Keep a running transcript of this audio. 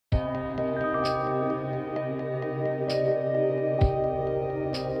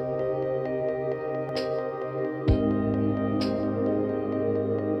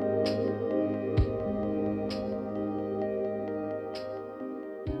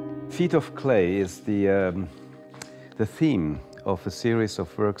Feet of Clay is the theme of a series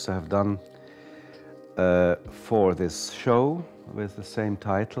of works I have done for this show with the same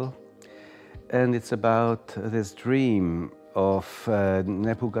title. And it's about this dream of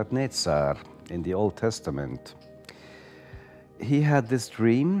Nebuchadnezzar in the Old Testament. He had this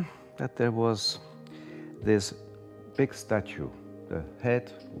dream that there was this big statue. The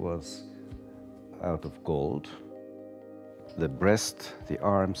head was out of gold. The breast, the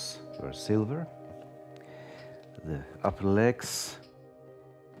arms were silver. The upper legs,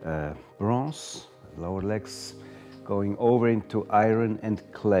 bronze. Lower legs going over into iron and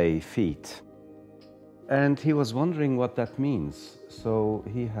clay feet. And he was wondering what that means. So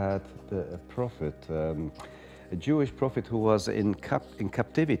he had a prophet, a Jewish prophet who was in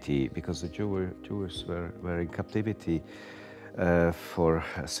captivity, because the Jews were in captivity for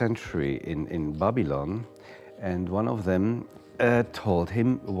a century in Babylon. And one of them told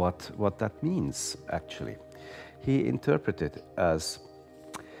him what that means, actually. He interpreted as,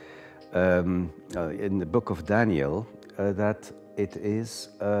 in the book of Daniel, that it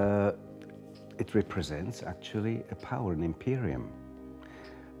represents actually a power, an imperium.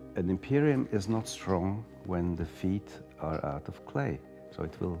 An imperium is not strong when the feet are out of clay, so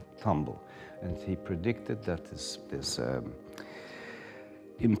it will tumble. And he predicted that this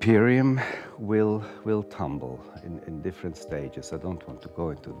imperium will tumble in different stages. I don't want to go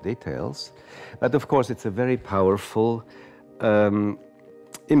into details, but of course it's a very powerful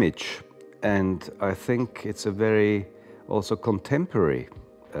image, and I think it's a very also contemporary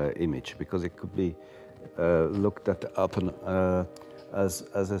image, because it could be looked at as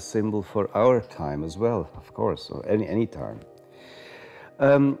a symbol for our time as well, of course, or any time.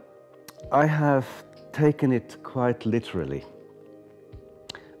 I have taken it quite literally.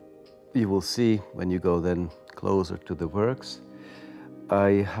 You will see when you go then closer to the works.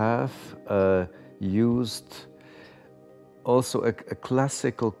 I have used also a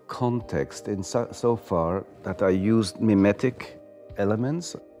classical context in so far that I used mimetic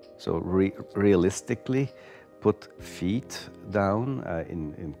elements, so realistically put feet down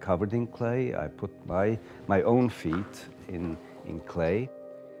covered in clay. I put my own feet in clay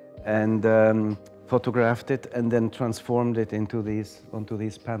and photographed it and then transformed it onto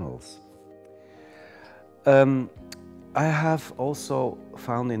these panels. I have also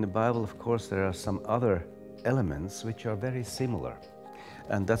found in the Bible, of course, there are some other elements which are very similar,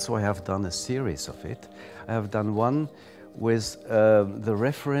 and that's why I have done a series of it. I have done one with the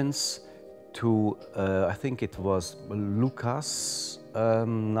reference to, I think it was Lucas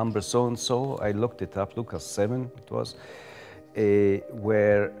number so and so. I looked it up, Lucas 7 it was,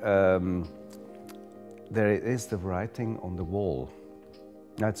 where there is the writing on the wall.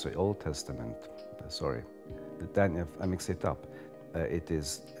 That's the Old Testament, sorry, Daniel, I mix it up. It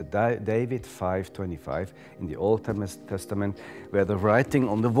is David 5:25 in the Old Testament, where the writing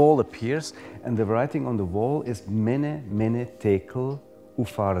on the wall appears, and the writing on the wall is mene, mene, tekel,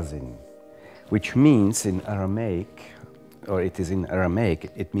 upharsin, which means in Aramaic, or it is in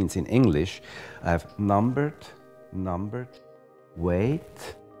Aramaic, it means in English, I have numbered, weighed,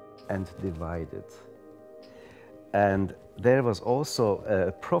 and divided. And there was also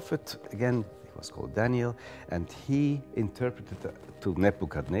a prophet, again, he was called Daniel, and he interpreted to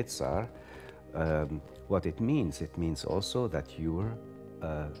Nebuchadnezzar what it means. It means also that your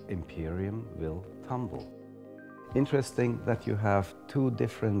imperium will tumble. Interesting that you have two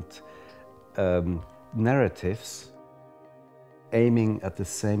different narratives aiming at the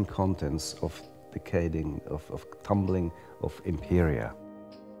same contents of decaying, of tumbling of imperia.